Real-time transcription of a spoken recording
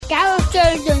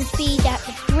Stones on Speed at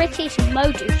the British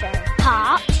Motor Show.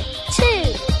 Part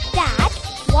 2. Dad,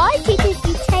 why didn't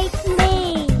you take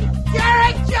me?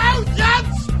 Gareth Jones on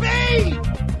Speed!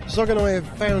 Zog and I have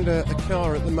found a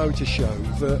car at the motor show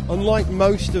that, unlike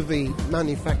most of the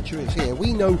manufacturers here,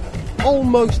 we know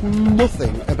almost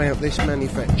nothing about this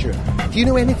manufacturer. Do you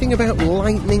know anything about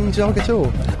Lightning, Zog, at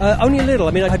all? Only a little.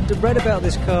 I mean, I had read about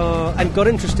this car and got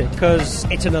interested because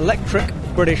it's an electric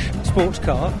British sports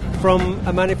car from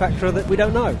a manufacturer that we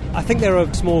don't know. I think they're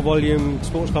a small volume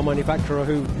sports car manufacturer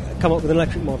who come up with an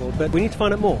electric model, but we need to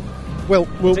find out more. Well,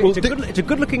 it's a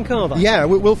good-looking car, though. Yeah,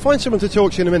 we'll find someone to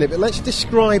talk to in a minute, but let's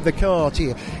describe the car to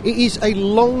you. It is a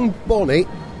long bonnet,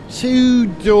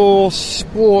 two-door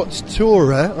sports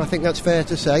tourer, I think that's fair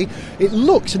to say. It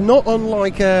looks not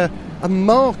unlike a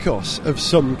Marcos of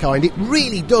some kind. It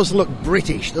really does look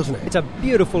British, doesn't it? It's a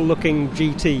beautiful-looking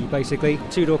GT, basically.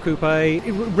 Two-door coupe,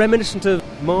 reminiscent of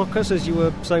Marcos, as you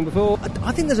were saying before.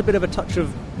 I think there's a bit of a touch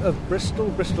of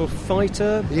Bristol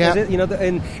Fighter. Yeah. Is it? You know,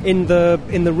 in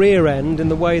the rear end, in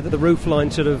the way that the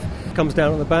roofline sort of comes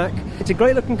down at the back. It's a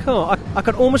great-looking car. I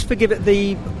could almost forgive it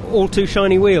the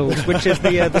all-too-shiny wheels, which is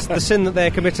the sin that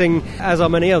they're committing, as are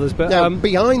many others. But now,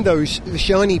 behind the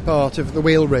shiny part of the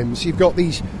wheel rims, you've got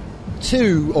these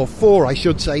 2 or 4, I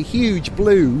should say, huge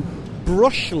blue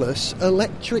brushless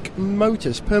electric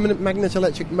motors, permanent magnet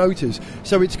electric motors.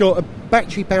 So it's got a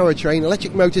battery powertrain,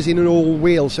 electric motors in an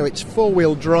all-wheel, so it's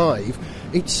four-wheel drive.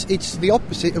 It's the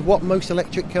opposite of what most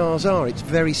electric cars are. It's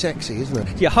very sexy, isn't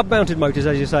it? Yeah, hub-mounted motors,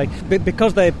 as you say,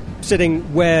 because they're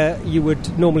sitting where you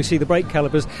would normally see the brake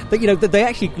calipers. But they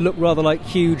actually look rather like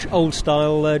huge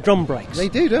old-style drum brakes. They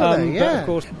do, don't they? Yeah. But of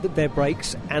course, they're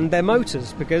brakes and they're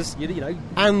motors because you know.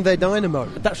 And they're dynamo.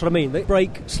 That's what I mean.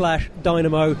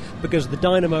 Brake/dynamo, because the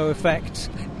dynamo effect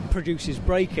produces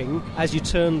braking as you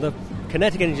turn the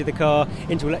kinetic energy of the car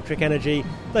into electric energy.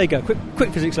 There you go,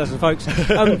 quick physics lesson, folks.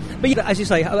 But as you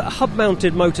say,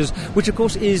 hub-mounted motors, which of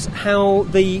course is how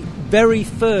the very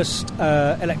first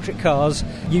electric cars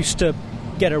used to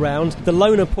get around. The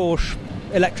Loner Porsche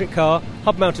electric car,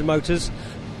 hub-mounted motors.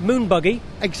 Moon buggy,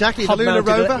 exactly. The Lunar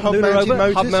Rover, hub-mounted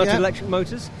motors, hub-mounted electric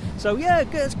motors. So yeah,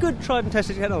 it's good tried and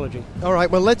tested technology. All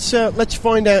right, well let's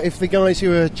find out if the guys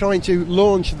who are trying to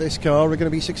launch this car are going to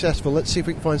be successful. Let's see if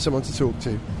we can find someone to talk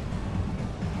to.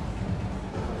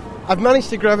 I've managed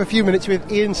to grab a few minutes with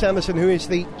Iain Sanderson, who is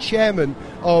the chairman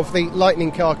of the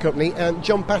Lightning Car Company, and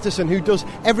John Patterson, who does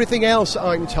everything else,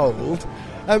 I'm told.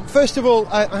 First of all,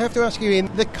 I have to ask you,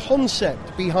 Iain, the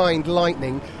concept behind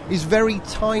Lightning is very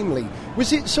timely.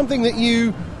 Was it something that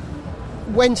you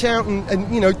went out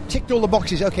and ticked all the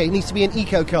boxes? Okay, it needs to be an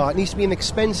eco car, it needs to be an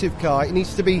expensive car, it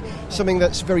needs to be something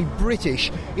that's very British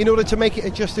in order to make it a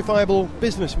justifiable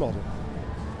business model?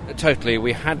 Totally,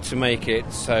 we had to make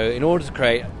it so in order to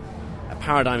create a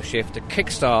paradigm shift to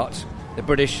kickstart the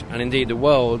British and indeed the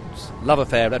world's love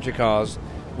affair of electric cars,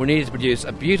 we needed to produce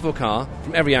a beautiful car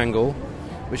from every angle,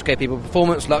 which gave people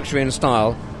performance, luxury and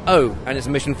style. Oh, and it's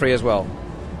emission-free as well.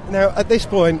 Now, at this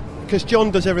point, because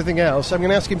John does everything else, I'm going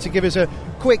to ask him to give us the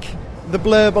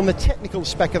blurb on the technical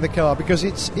spec of the car, because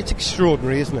it's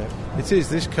extraordinary, isn't it? It is.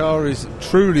 This car is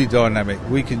truly dynamic.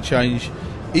 We can change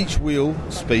each wheel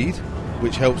speed,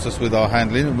 which helps us with our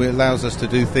handling, and it allows us to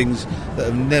do things that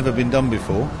have never been done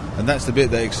before, and that's the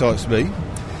bit that excites me.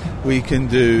 We can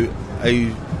do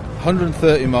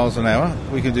 130 miles an hour,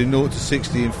 we can do 0 to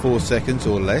 60 in 4 seconds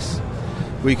or less.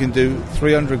 We can do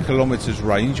 300 kilometres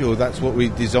range, or that's what we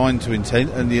designed to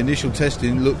intend, and the initial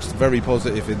testing looks very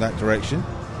positive in that direction.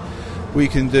 We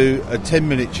can do a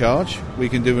 10-minute charge, we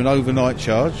can do an overnight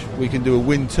charge, we can do a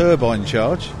wind turbine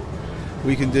charge,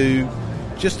 we can do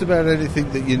just about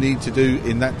anything that you need to do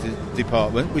in that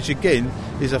department, which again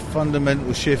is a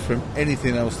fundamental shift from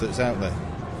anything else that's out there.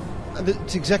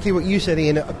 That's exactly what you said,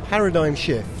 Iain, a paradigm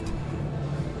shift.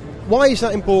 Why is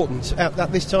that important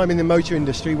at this time in the motor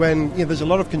industry when there's a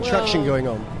lot of contraction going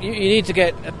on? You need to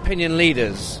get opinion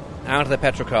leaders out of their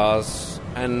petrol cars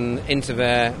and into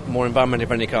their more environmentally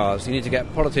friendly cars. You need to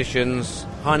get politicians,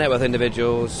 high net worth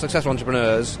individuals, successful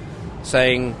entrepreneurs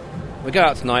saying, we go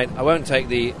out tonight, I won't take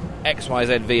the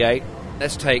XYZ V8,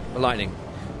 let's take the Lightning.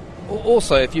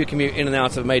 Also, if you commute in and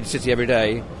out of a major city every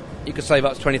day, you could save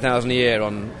up to $20,000 a year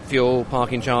on fuel,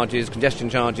 parking charges, congestion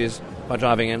charges by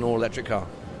driving an all-electric car.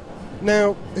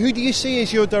 Now, who do you see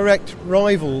as your direct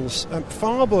rivals?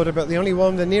 Farboard, about the only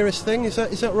one, the nearest thing. Is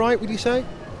that right, would you say?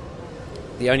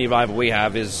 The only rival we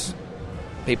have is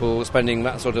people spending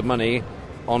that sort of money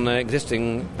on an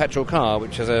existing petrol car,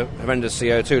 which has a horrendous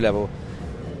CO2 level.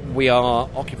 We are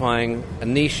occupying a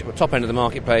niche at the top end of the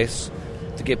marketplace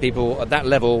to give people at that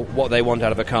level what they want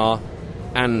out of a car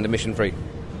and emission-free.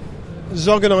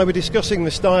 Zog and I were discussing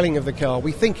the styling of the car.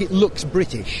 We think it looks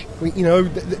British. You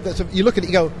look at it,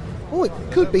 you go, oh, it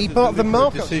could be part of the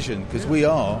market decision, because we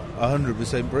are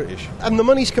 100% British. And the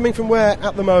money's coming from where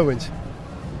at the moment?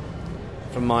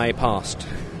 From my past.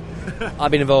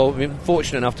 I've been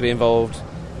fortunate enough to be involved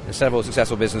in several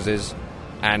successful businesses,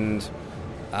 and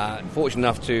fortunate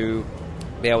enough to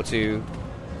be able to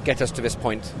get us to this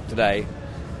point today.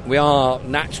 We are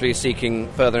naturally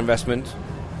seeking further investment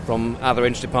from other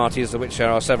interested parties, of which there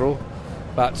are several,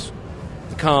 but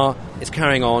the car is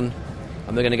carrying on,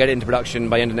 and we're going to get it into production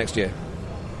by the end of next year.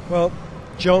 Well,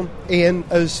 John, Iain,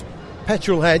 as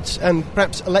petrol heads and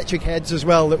perhaps electric heads as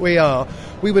well that we are,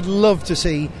 we would love to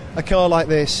see a car like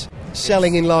this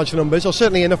selling in large numbers, or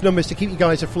certainly enough numbers to keep you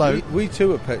guys afloat. We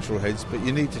too are petrol heads, but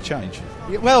you need to change.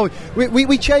 Well,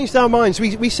 we changed our minds.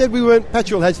 We said we weren't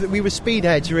petrol heads, that we were speed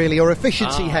heads, really, or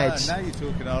efficiency heads. Now you're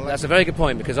talking our That's a very good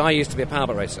point, because I used to be a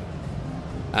powerboat racer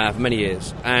for many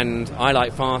years, and I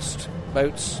like fast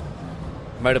boats,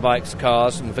 motorbikes,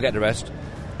 cars, and forget the rest.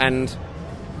 And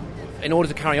in order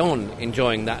to carry on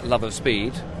enjoying that love of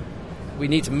speed, we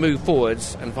need to move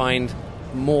forwards and find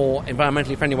more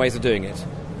environmentally friendly ways of doing it.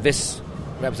 This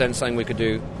represents something we could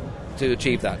do to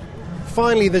achieve that.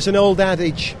 Finally, there's an old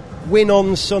adage, win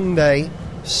on Sunday,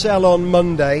 sell on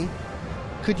Monday.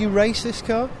 Could you race this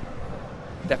car?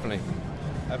 Definitely.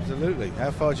 Absolutely.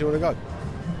 How far do you want to go?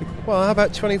 Well, how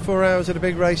about 24 hours at a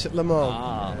big race at Le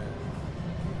Mans?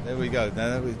 There we go.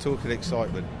 Now we're talking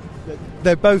excitement.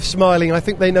 They're both smiling. I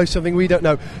think they know something we don't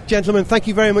know. Gentlemen, thank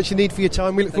you very much indeed for your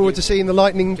time. We look forward to seeing the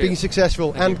Lightning being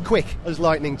successful, and quick as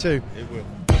lightning too. It will.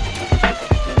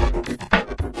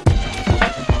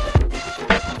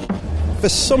 For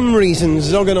some reason,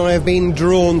 Zog and I have been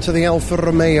drawn to the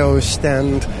Alfa-Romeo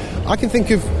stand. I can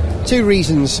think of two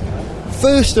reasons.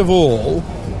 First of all,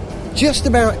 just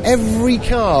about every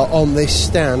car on this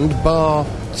stand, bar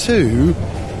two,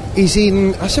 is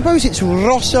in, I suppose it's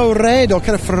Rosso red or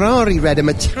kind of Ferrari red, a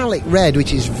metallic red,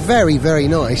 which is very, very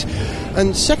nice.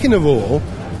 And second of all,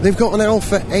 they've got an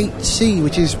Alfa 8C,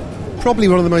 which is probably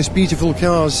one of the most beautiful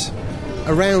cars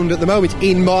around at the moment,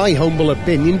 in my humble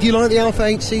opinion. Do you like the Alfa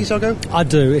 8C, Zoggo? I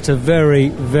do. It's a very,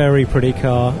 very pretty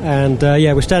car, and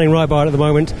we're standing right by it at the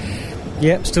moment.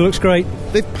 Yep, still looks great.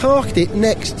 They've parked it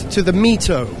next to the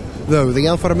Mito, though, the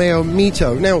Alfa-Romeo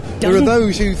Mito. Now, there are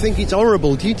those who think it's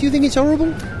horrible. Do you think it's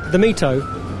horrible? The Mito?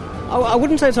 I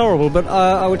wouldn't say it's horrible, but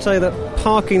I would say that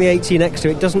parking the 8C next to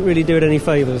it doesn't really do it any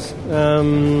favours.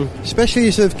 Especially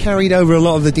as they've carried over a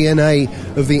lot of the DNA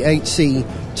of the 8C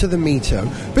to the Mito.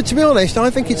 But to be honest, I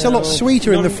think it's a lot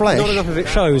sweeter in the flesh. Not enough of it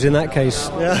shows in that case.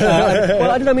 Well,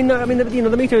 I don't know. I mean, the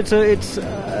Mito.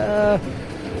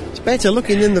 It's better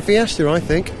looking than the Fiesta, I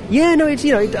think. Yeah, no,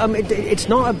 it's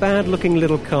not a bad looking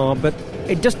little car, but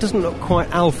it just doesn't look quite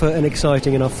alpha and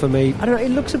exciting enough for me. I don't know.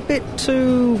 It looks a bit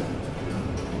too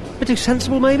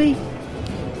sensible, maybe.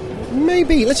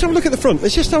 Maybe. Let's have a look at the front.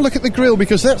 Let's just have a look at the grille,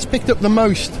 because that's picked up the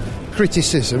most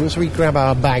criticism as we grab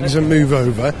our bags and move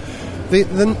over.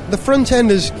 The front end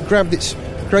has grabbed its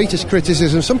greatest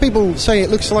criticism. Some people say it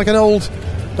looks like an old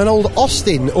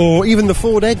Austin, or even the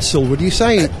Ford Edsel. Would you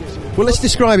say it? Well, let's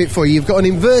describe it for you. You've got an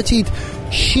inverted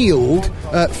shield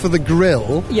for the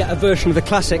grille. Yeah, a version of the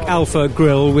classic Alfa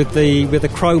grille with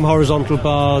the chrome horizontal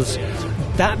bars.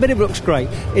 That bit, it looks great.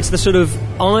 It's the sort of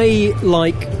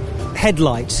eye-like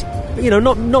headlights.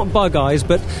 Not bug eyes,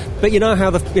 but you know how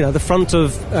the front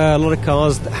of a lot of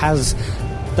cars has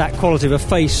that quality of a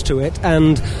face to it,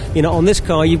 and on this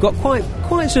car you've got quite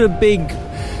sort of big,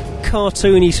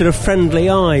 cartoony, sort of friendly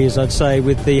eyes, I'd say,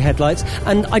 with the headlights,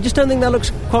 and I just don't think that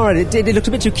looks quite right. It looks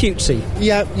a bit too cutesy.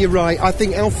 Yeah, you're right. I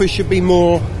think Alphas should be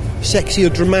more sexy or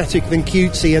dramatic than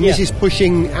cutesy, and this is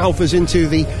pushing Alphas into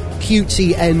the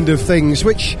cutesy end of things,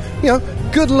 which,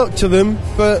 good luck to them,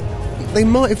 but they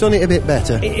might have done it a bit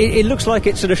better. It looks like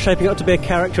it's sort of shaping up to be a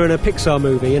character in a Pixar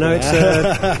movie, It's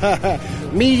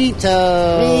Mito.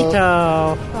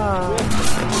 Oh.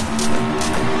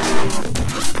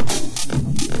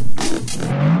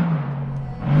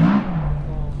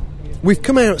 We've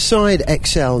come outside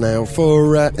XL now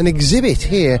for an exhibit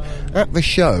here at the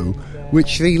show,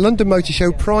 which the London Motor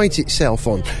Show prides itself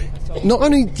on. Not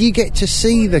only do you get to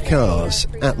see the cars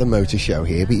at the motor show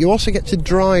here, but you also get to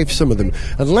drive some of them.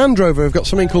 And Land Rover have got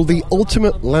something called the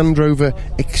Ultimate Land Rover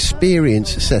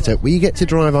Experience setup, where you get to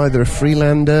drive either a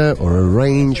Freelander or a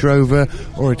Range Rover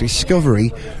or a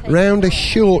Discovery round a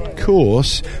short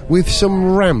course with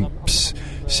some ramps.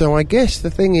 So I guess the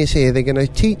thing is here, they're going to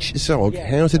teach Zog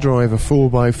how to drive a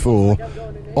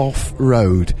 4x4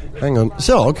 off-road. Hang on.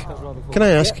 Zog, can I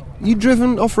ask, You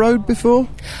driven off-road before?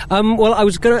 Well, I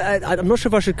was going to... I'm not sure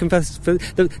if I should confess...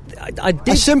 I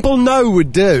did... A simple no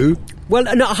would do. Well,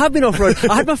 no, I have been off-road.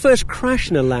 I had my first crash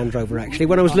in a Land Rover, actually,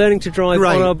 when I was learning to drive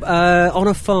Right. on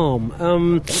a farm.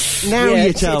 You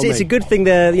tell me. It's a good thing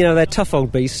they're tough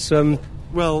old beasts.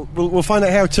 Well, we'll find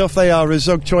out how tough they are as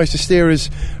Zog tries to steer us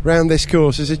round this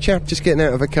course. There's a chap just getting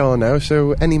out of a car now,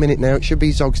 so any minute now it should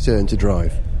be Zog's turn to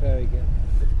drive. Very good.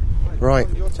 Right,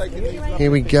 here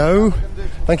we go.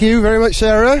 Thank you very much,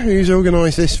 Sarah, who's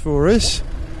organised this for us.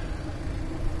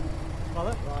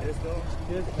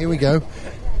 Here we go.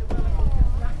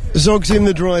 Zog's in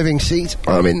the driving seat,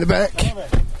 I'm in the back.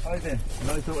 Hi there.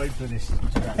 I thought I'd finished.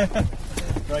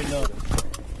 Right now.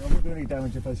 I won't do any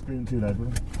damage if I scream too loud, will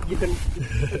I? You can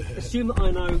assume that I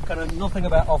know kind of nothing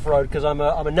about off-road because I'm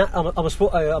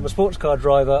a sports car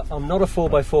driver. I'm not a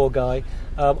 4x4 guy.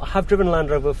 I have driven a Land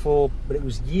Rover before, but it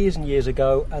was years and years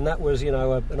ago, and that was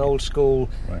an old school,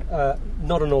 Right.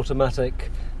 not an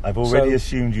automatic. I've already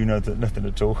assumed you know nothing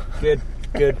at all. Good.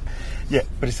 Yeah,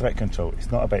 but it's about control.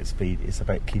 It's not about speed. It's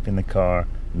about keeping the car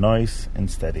nice and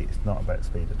steady. It's not about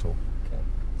speed at all. Okay.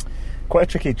 Quite a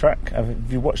tricky track. Have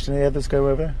you watched any others go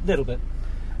over? Little bit.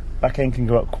 Back end can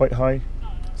go up quite high.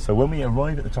 So when we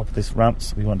arrive at the top of this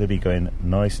ramps, we want to be going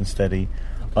nice and steady.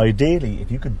 Ideally,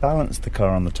 if you could balance the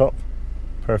car on the top,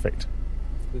 perfect.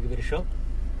 We'll give it a shot.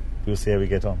 We'll see how we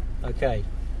get on. Okay.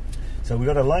 So we've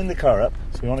got to line the car up.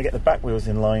 So we want to get the back wheels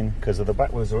in line because if the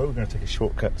back wheels are over, we're going to take a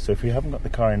shortcut. So if we haven't got the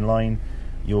car in line,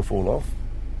 you'll fall off.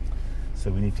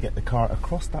 So we need to get the car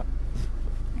across that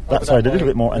side a little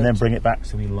bit more and then bring it back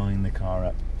so we line the car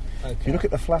up. Okay. If you look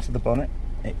at the flat of the bonnet,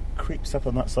 it creeps up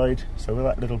on that side. So with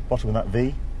that little bottom of that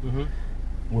V,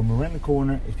 when we're in the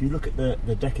corner, if you look at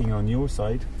the decking on your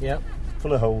side,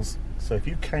 full of holes. So if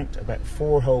you count about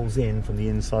 4 holes in from the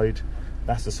inside,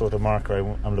 that's the sort of marker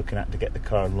I'm looking at to get the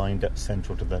car lined up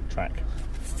central to the track.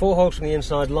 4 holes from the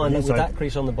inside, lined up with Inside. that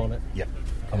crease on the bonnet. Yeah,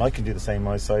 and I can do the same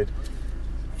my side.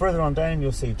 Further on down,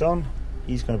 you'll see Don.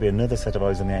 He's going to be another set of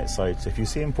eyes on the outside. So if you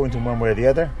see him pointing one way or the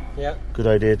other, good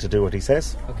idea to do what he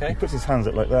says. Okay. He puts his hands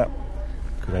up like that,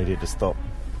 good idea to stop.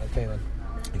 Okay then.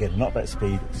 Again, not about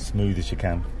speed, smooth as you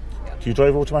can. Do you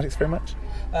drive automatics very much?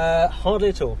 Hardly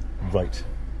at all. Right.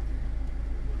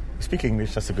 You speak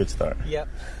English, that's a good start. Yep.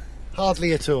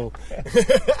 Hardly at all.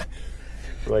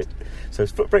 Right. So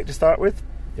it's foot brake to start with.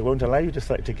 It won't allow you to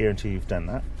select a gear until you've done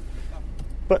that.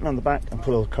 Button on the back and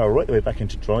pull the car right the way back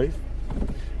into drive.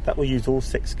 That will use all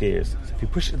 6 gears. So if you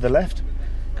push it to the left,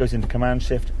 it goes into command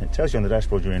shift, and it tells you on the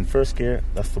dashboard you're in first gear.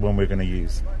 That's the one we're going to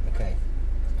use. Okay.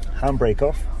 Handbrake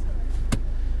off.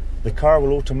 The car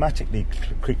will automatically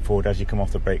creep forward as you come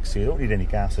off the brakes, so you don't need any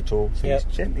gas at all. So you just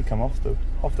gently come off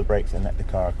the brakes and let the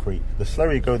car creep. The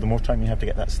slower you go, the more time you have to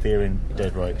get that steering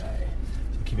dead right. So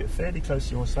keep it fairly close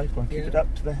to your side. Go on, keep it up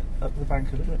to the bank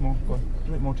a little bit more. Go on, a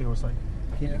little bit more to your side.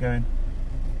 Keep it going,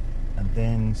 and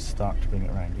then start to bring it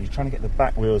around. You're trying to get the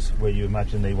back wheels where you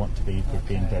imagine they want to be,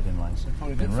 being dead in line. So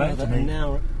Probably a bit right further to me.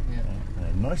 now. And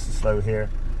then nice and slow here,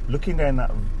 looking down that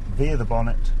V of the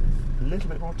bonnet. A little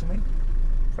bit more to me.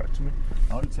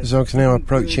 Zog's now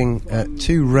approaching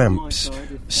 2 ramps,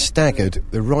 staggered.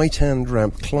 The right-hand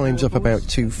ramp climbs up about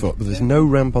 2 foot, but there's no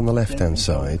ramp on the left-hand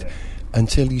side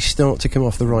until you start to come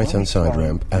off the right-hand side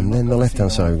ramp, and then the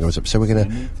left-hand side goes up. So we're going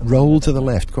to roll to the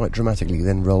left quite dramatically,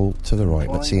 then roll to the right.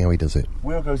 Let's see how he does it.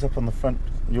 Wheel goes up on the front,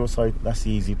 your side, that's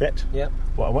the easy bit. Yep.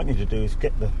 What I want you to do is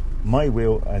get my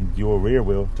wheel and your rear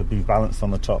wheel to be balanced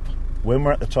on the top. When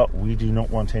we're at the top, we do not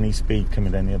want any speed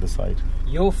coming down the other side.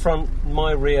 Your front,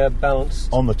 my rear,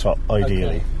 balanced. On the top,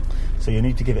 ideally. Okay. So you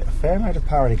need to give it a fair amount of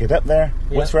power to get up there.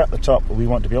 Once we're at the top, we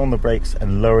want to be on the brakes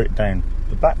and lower it down.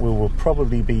 The back wheel will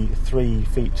probably be 3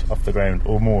 feet off the ground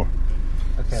or more.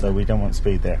 Okay. So we don't want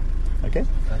speed there. Okay?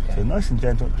 So nice and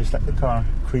gentle, just let the car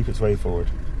creep its way forward.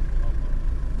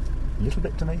 A little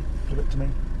bit to me, a little bit to me.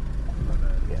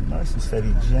 Again, nice and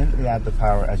steady, gently add the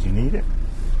power as you need it.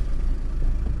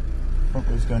 Front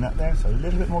wheel's going up there, so a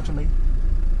little bit more to me.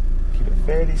 Keep it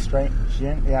fairly straight,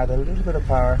 gently add a little bit of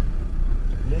power,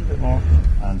 a little bit more,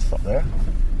 and stop there.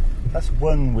 That's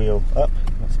one wheel up,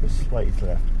 let's go slightly to the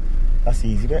left. That's the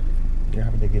easy bit. You're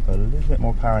having to give a little bit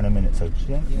more power in a minute, so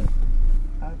gently.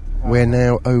 We're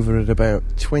now over at about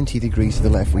 20 degrees to the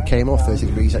left. We came off 30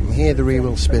 degrees. I can hear the rear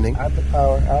wheel spinning. Add the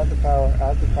power, add the power,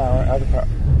 add the power, add the power.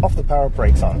 Off the power,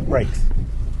 brakes on, brakes.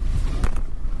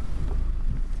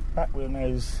 Back wheel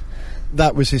nose.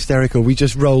 That was hysterical. We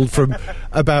just rolled from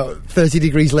about 30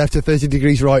 degrees left to 30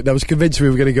 degrees right, and I was convinced we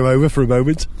were going to go over for a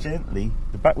moment. Gently.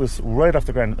 The back wheel's right off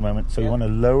the ground at the moment, so you want to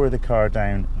lower the car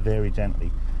down very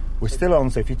gently. We're still on,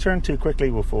 so if you turn too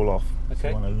quickly, we'll fall off. Okay. So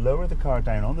you want to lower the car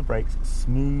down on the brakes as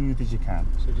smooth as you can.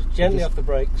 So just gently off the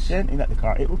brakes. Gently let the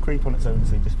car, it will creep on its own,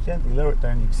 so just gently lower it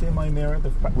down. You can see in my mirror, the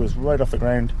back wheel's right off the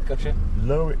ground. Gotcha.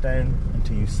 Lower it down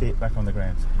until you see it back on the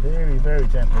ground. So very, very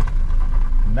gently.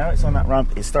 Now it's on that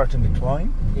ramp, it's starting to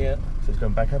climb. Yeah. So it's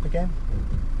going back up again.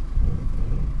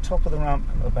 Top of the ramp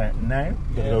about now.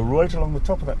 You're going to go right along the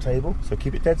top of that table, so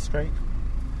keep it dead straight.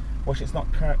 Watch it's not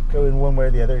going one way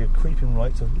or the other, you're creeping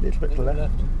right, so a little bit to the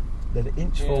left. Let it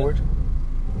inch forward.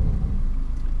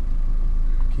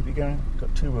 Keep it going.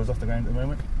 Got 2 wheels off the ground at the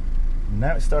moment.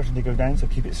 Now it's starting to go down, so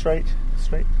keep it straight.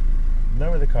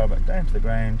 Lower the car back down to the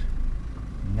ground.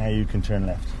 Now you can turn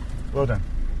left. Well done.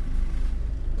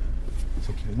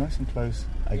 So keep it nice and close.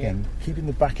 Again, keeping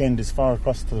the back end as far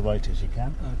across to the right as you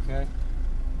can. Okay.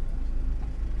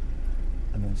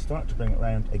 And then start to bring it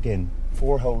round again.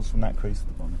 4 holes from that crease at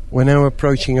the bottom. We're now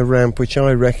approaching a ramp which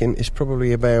I reckon is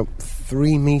probably about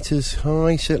 3 metres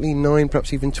high, certainly 9,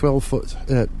 perhaps even 12 foot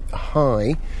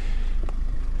high.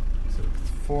 So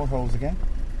 4 holes again.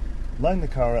 Line the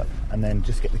car up and then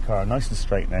just get the car nice and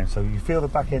straight now. So you feel the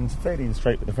back end's fairly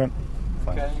straight with the front.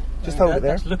 Fine. Okay. Just hold it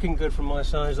there. That's looking good from my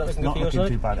side. Is that looking good Not for your looking side?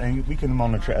 too bad. And we can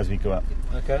monitor it as we go up.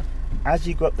 Okay. As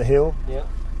you go up the hill,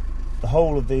 the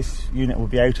whole of this unit will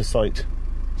be out of sight.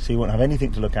 So you won't have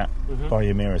anything to look at by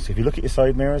your mirrors. So if you look at your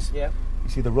side mirrors, you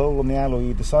see the roll on the alloy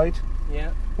either side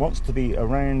wants to be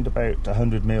around about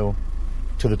 100 mil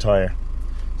to the tyre.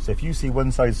 So if you see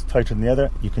one side's tighter than the other,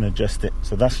 you can adjust it.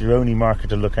 So that's your only marker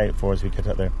to look out for as we get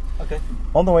up there. Okay.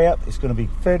 On the way up, it's going to be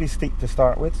fairly steep to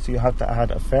start with, so you have to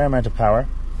add a fair amount of power.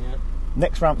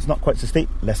 Next ramp's not quite so steep,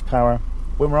 less power.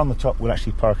 When we're on the top, we'll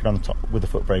actually park it on the top with the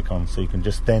foot brake on, so you can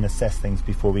just then assess things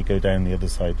before we go down the other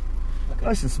side. Okay.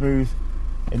 Nice and smooth.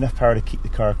 Enough power to keep the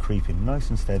car creeping, nice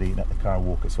and steady, let the car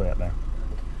walk its way up there.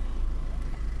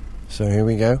 So here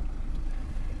we go.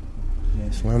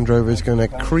 This Land Rover's going to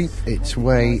creep its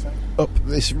way up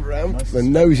this ramp. The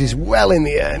nose is well in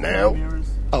the air now.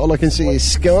 All I can see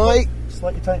is sky.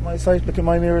 Slightly tight my side, look at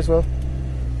my mirror as well.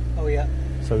 Oh yeah.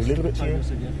 So a little bit to you.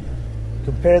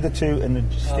 Compare the two and then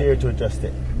steer to adjust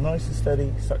it. Nice and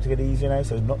steady, start to get easier now,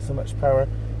 so not so much power.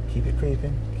 Keep it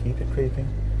creeping, keep it creeping,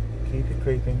 keep it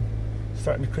creeping.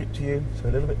 Starting to creep to you, so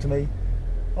a little bit to me.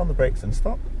 On the brakes and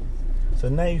stop. So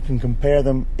now you can compare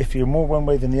them. If you're more one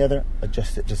way than the other,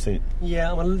 adjust it to suit.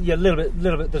 Yeah, I'm a little bit.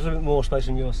 There's a little bit more space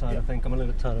on your side. I think I'm a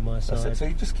little bit tight on my side. That's it. So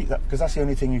you just keep that because that's the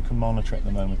only thing you can monitor at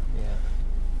the moment. Yeah.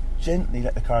 Gently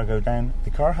let the car go down.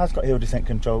 The car has got hill descent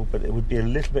control, but it would be a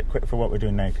little bit quick for what we're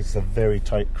doing now because it's a very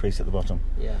tight crease at the bottom.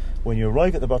 Yeah. When you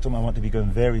arrive at the bottom, I want to be going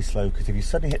very slow because if you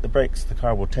suddenly hit the brakes, the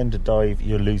car will tend to dive.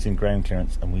 You're losing ground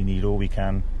clearance, and we need all we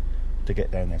can to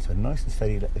get down there. So nice and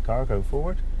steady, let the car go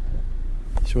forward.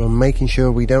 So I'm making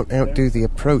sure we don't outdo the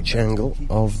approach angle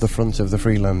of the front of the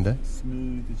Freelander.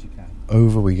 Smooth as you can.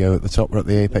 Over we go at the top, we're at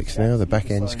the apex now, the back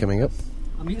end's coming up.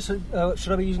 Should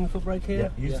I be using the foot brake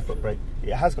here? Yeah, use the foot brake.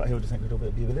 It has got hill descent control, but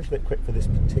it'll be a little bit quick for this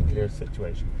particular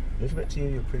situation. A little bit to you,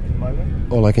 you're creeping my way.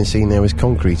 All I can see now is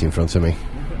concrete in front of me. A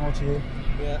little bit more to you.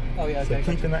 Yeah. Oh yeah. Okay.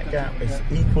 So keeping that gap as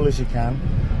equal as you can.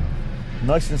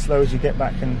 Nice and slow as you get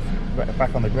back on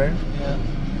the ground. Yeah.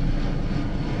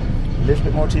 A little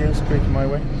bit more to you, it's creeping my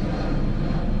way.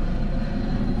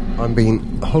 I'm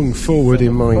being hung forward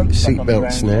in my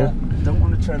seatbelts now. Don't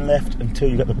want to turn left until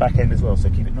you get the back end as well, so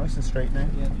keep it nice and straight now.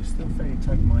 Yeah. You're still fairly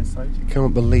tight on my side.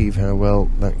 Can't believe how well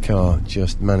that car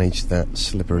just managed that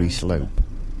slippery slope.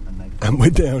 And we're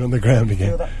down on the ground again.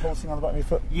 Feel that pulsing on the bottom of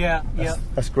your foot? Yeah,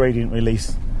 That's gradient release.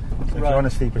 So if you're on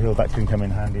a steeper hill, that can come in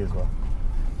handy as well.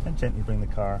 And gently bring the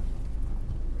car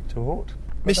to a halt.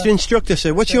 Mr. Instructor,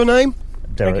 sir, what's your name?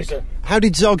 Derek. Thank you, sir. How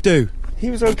did Zog do?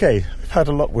 He was okay. I've had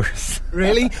a lot worse.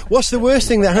 Really? What's the worst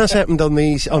thing that has happened on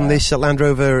this Land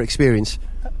Rover experience?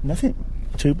 Nothing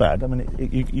too bad. I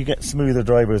mean, you get smoother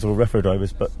drivers or rougher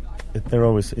drivers, but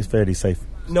it's fairly safe.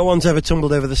 No one's ever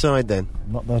tumbled over the side then?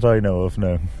 Not that I know of,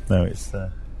 no. No, it's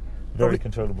a very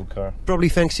controllable car. Probably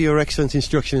thanks to your excellent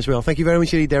instruction as well. Thank you very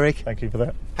much indeed, Derek. Thank you for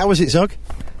that. How was it, Zog?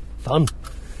 Fun.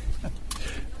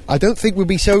 I don't think we'll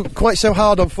be quite so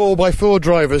hard on 4x4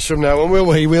 drivers from now on, will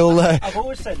we? I've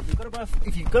always said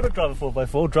if you've got to drive a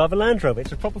 4x4, drive a Land Rover.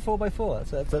 It's a proper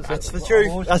 4x4. That's the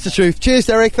truth. That's the truth. Cheers,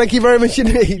 Derek. Thank you very much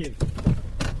indeed.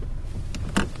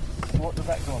 What does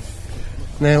that go on?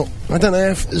 Now, I don't know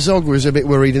if Zog was a bit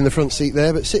worried in the front seat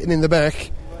there, but sitting in the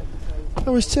back,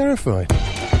 I was terrified.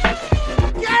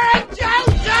 Gareth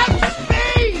Jones at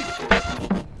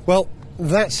speed! Well,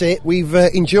 that's it. We've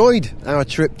enjoyed our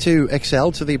trip to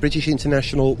Excel, to the British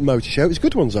International Motor Show. It was a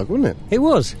good one, Zog, wasn't it? It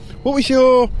was. What was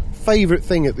your favourite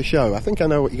thing at the show? I think I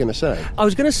know what you're going to say. I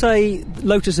was going to say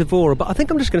Lotus Evora, but I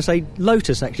think I'm just going to say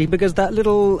Lotus, actually, because that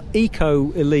little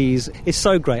Eco-Elise is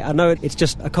so great. I know it's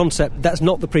just a concept. That's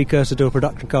not the precursor to a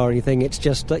production car or anything. It's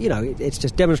just, it's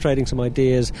just demonstrating some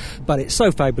ideas, but it's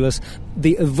so fabulous.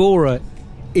 The Evora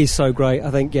is so great.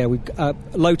 I think,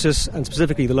 Lotus, and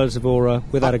specifically the Lotus Evora,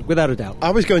 without a doubt.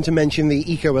 I was going to mention the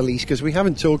Eco-Elise because we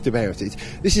haven't talked about it.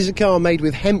 This is a car made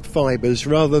with hemp fibres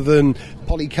rather than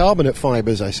polycarbonate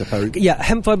fibres, I suppose. Yeah,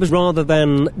 hemp fibres rather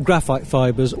than graphite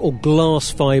fibres or glass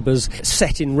fibres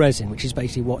set in resin, which is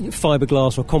basically what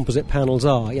fiberglass or composite panels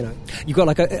are. You've got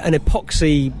like an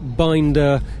epoxy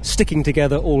binder sticking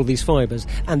together all of these fibres.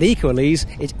 And the Eco-Elise,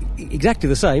 it's exactly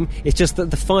the same. It's just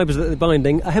that the fibres that they're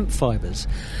binding are hemp fibres.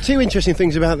 Two interesting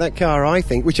things about that car, I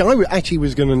think, which I actually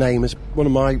was going to name as one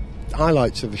of my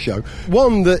highlights of the show.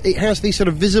 One, that it has these sort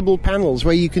of visible panels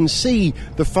where you can see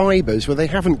the fibres where they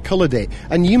haven't coloured it.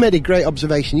 And you made a great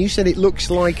observation. You said it looks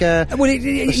like a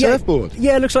surfboard.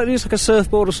 Yeah, it looks like a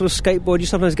surfboard or sort of skateboard. You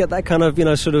sometimes get that kind of,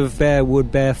 sort of bare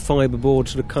wood, bare fibre board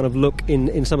sort of kind of look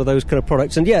in some of those kind of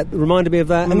products. And yeah, it reminded me of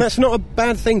that. And that's not a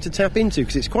bad thing to tap into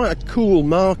because it's quite a cool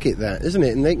market, that, isn't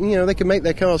it? And they can make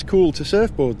their cars cool to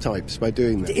surfboard types by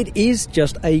doing that. It is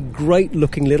just a great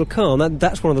looking little car. And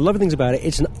that's one of the lovely things about it.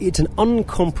 It's an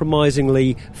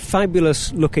uncompromisingly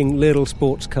fabulous looking little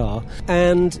sports car,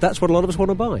 and that's what a lot of us want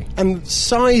to buy. And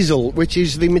Sisal, which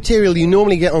is the material you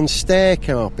normally get on stair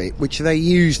carpet, which they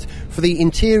used for the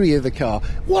interior of the car,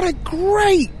 what a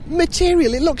great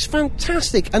material. It looks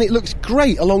fantastic, and it looks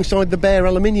great alongside the bare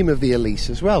aluminium of the Elise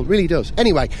as well. It really does.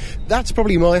 Anyway, that's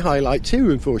probably my highlight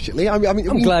too, unfortunately. I'm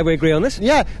glad we agree on this.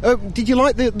 Yeah. Did you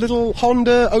like the little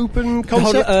Honda open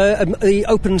concept? The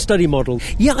open study model.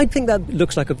 Yeah, I think that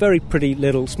looks like a very pretty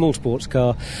little small sports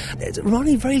car. It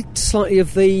reminded me very slightly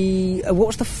of the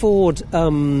what's the Ford?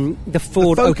 The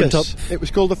Ford open top. It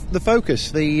was called the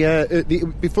Focus.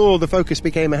 Before the Focus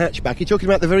became a hatchback. You're talking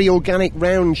about the very organic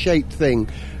round-shaped thing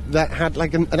that had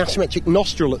like an asymmetric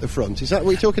nostril at the front. Is that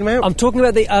what you're talking about? I'm talking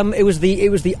about the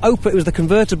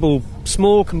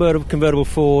small convertible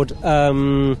Ford.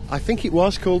 I think it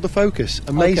was called the Focus,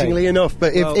 amazingly enough.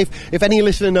 But if any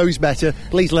listener knows better,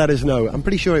 please let us know. I'm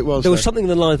pretty sure it was. There was something in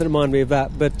the lines that reminded me of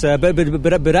that,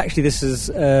 but actually this is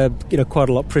quite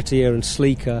a lot prettier and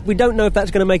sleeker. We don't know if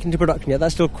that's going to make it into production yet.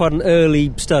 That's still quite an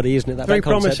early study, isn't it? That very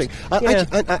concept.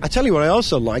 promising. I tell you what I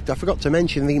also liked. I forgot to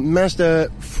mention the Mazda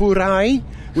Furai,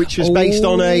 which was based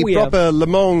on a proper Le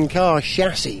Mans car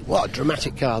chassis. What a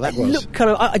dramatic car that was. Look,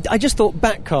 I just thought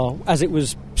Bat Car, as it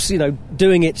was,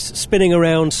 doing its spinning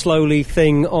around slowly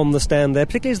thing on the stand there,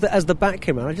 particularly as the Bat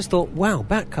came out, I just thought, wow,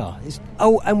 Bat Car.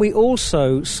 And we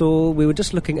also we were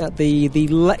just looking at the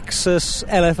Lexus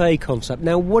LFA concept.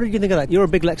 Now, what did you think of that? You're a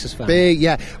big Lexus fan. Big,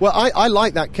 yeah. Well, I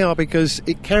like that car because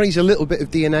it carries a little bit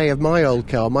of DNA of my old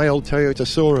car, my old Toyota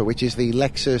Sora, which is the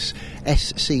Lexus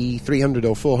SC 300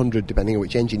 or 400, depending on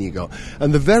which engine you got.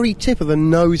 And the very tip of the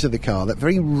nose of the car, that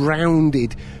very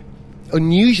rounded,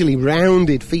 unusually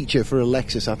rounded feature for a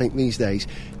Lexus, I think, these days,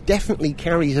 definitely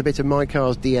carries a bit of my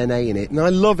car's DNA in it. And I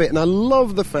love it, and I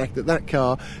love the fact that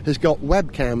car has got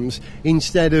webcams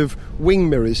instead of wing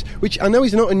mirrors, which I know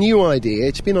is not a new idea.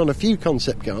 It's been on a few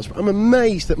concept cars, but I'm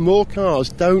amazed that more cars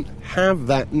don't have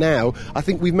that now. I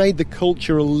think we've made the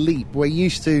cultural leap. We're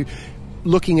used to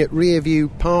looking at rear view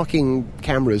parking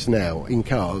cameras now in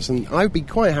cars, and I'd be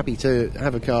quite happy to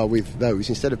have a car with those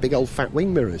instead of big old fat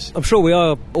wing mirrors. I'm sure we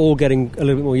are all getting a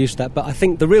little bit more used to that, but I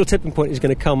think the real tipping point is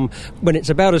going to come when it's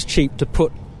about as cheap to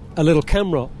put a little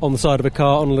camera on the side of a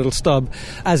car on a little stub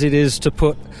as it is to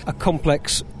put a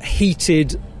complex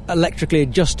heated electrically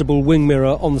adjustable wing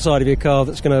mirror on the side of your car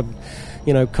that's going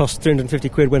to cost 350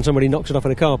 quid when somebody knocks it off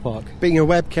in a car park. Being a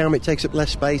webcam, it takes up less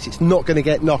space. It's not going to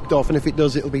get knocked off, and if it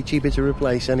does, it'll be cheaper to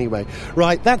replace anyway.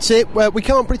 Right, that's it. We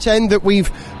can't pretend that we've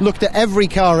looked at every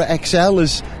car at XL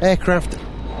as aircraft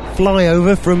fly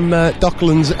over from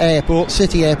Docklands Airport,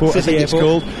 City Airport, I think it's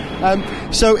called.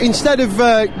 So instead of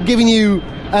giving you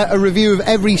a review of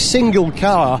every single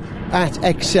car at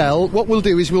XL, what we'll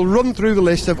do is we'll run through the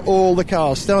list of all the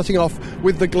cars, starting off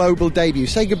with the global debut.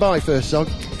 Say goodbye first, Zog.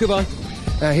 Goodbye.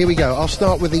 Here we go. I'll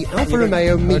start with the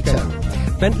Alfa-Romeo Mito.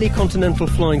 Okay. Bentley Continental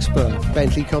Flying Spur.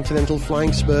 Bentley Continental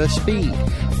Flying Spur Speed.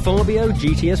 Fabio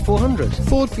GTS 400.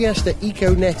 Ford Fiesta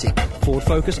Econetic. Ford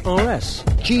Focus RS.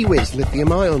 G-Wiz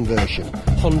lithium-ion version.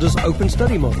 Honda's Open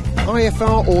Study model.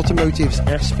 IFR Automotive's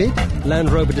Aspid.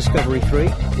 Land Rover Discovery 3.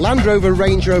 Land Rover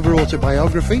Range Rover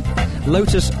Autobiography.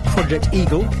 Lotus Project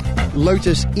Eagle.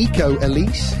 Lotus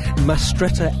Eco-Elise.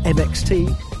 Mastretta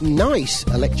MXT. Nice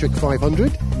Electric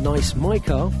 500. Nice My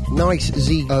Car. Nice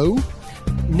ZO.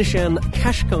 Nissan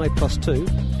Qashqai Plus 2,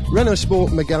 Renault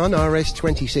Sport Megane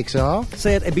RS26R,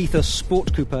 Seat Ibiza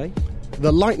Sport Coupe,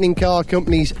 the Lightning Car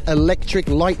Company's electric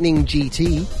Lightning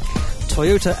GT,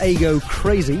 Toyota Aygo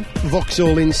Crazy,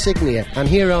 Vauxhall Insignia, and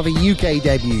here are the UK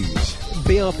debuts.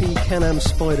 BRP Can-Am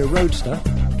Spider Roadster,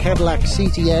 Cadillac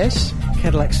CTS,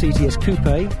 Cadillac CTS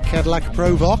Coupe, Cadillac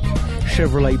Provoque,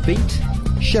 Chevrolet Beat,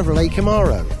 Chevrolet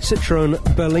Camaro, Citroën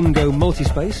Berlingo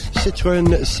Multispace, Citroën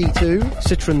C2,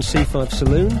 Citroën C5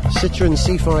 Saloon, Citroën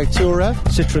C5 Tourer,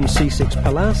 Citroën C6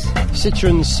 Palace,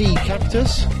 Citroën C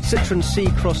Cactus, Citroën C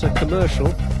Crosser Commercial,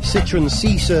 Citroën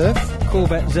C Surf,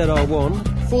 Corvette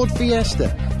ZR1, Ford Fiesta,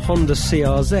 Honda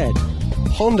CRZ,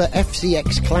 Honda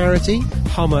FCX Clarity,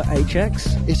 Hummer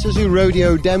HX, Isuzu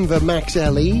Rodeo Denver Max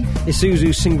LE,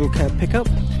 Isuzu Single Cab Pickup,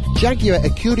 Jaguar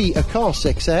Acuri Acos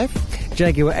XF,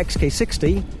 Jaguar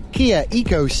XK60, Kia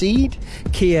EcoSeed,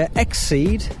 Kia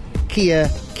Xceed, Kia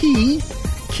Key,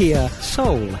 Kia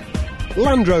Soul,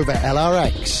 Land Rover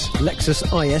LRX, Lexus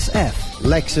ISF,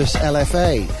 Lexus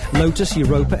LFA, Lotus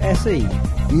Europa SE,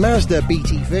 Mazda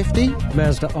BT50,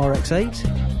 Mazda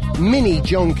RX-8, Mini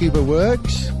John Cooper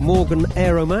Works, Morgan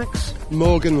Aeromax,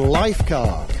 Morgan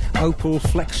Lifecar, Opel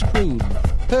Flextreme,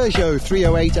 Peugeot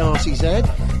 308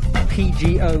 RCZ,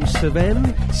 PGO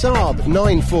Cevennes, Saab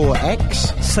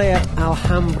 94X, Seat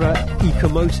Alhambra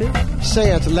Ecomotive,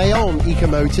 Seat Leon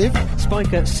Ecomotive,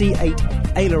 Spiker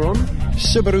C8 Aileron,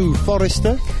 Subaru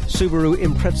Forester, Subaru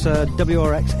Impreza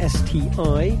WRX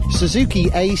STI, Suzuki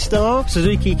A-Star,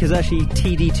 Suzuki Kizashi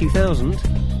TD2000,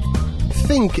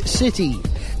 Think City,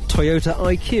 Toyota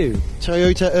IQ,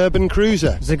 Toyota Urban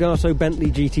Cruiser, Zagato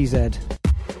Bentley GTZ.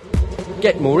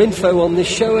 Get more info on this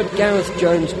show at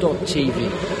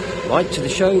garethjones.tv. Write to the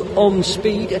show on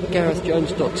speed at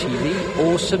garethjones.tv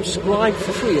or subscribe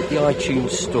for free at the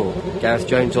iTunes Store. Gareth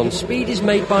Jones on Speed is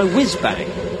made by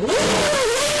Whizbang.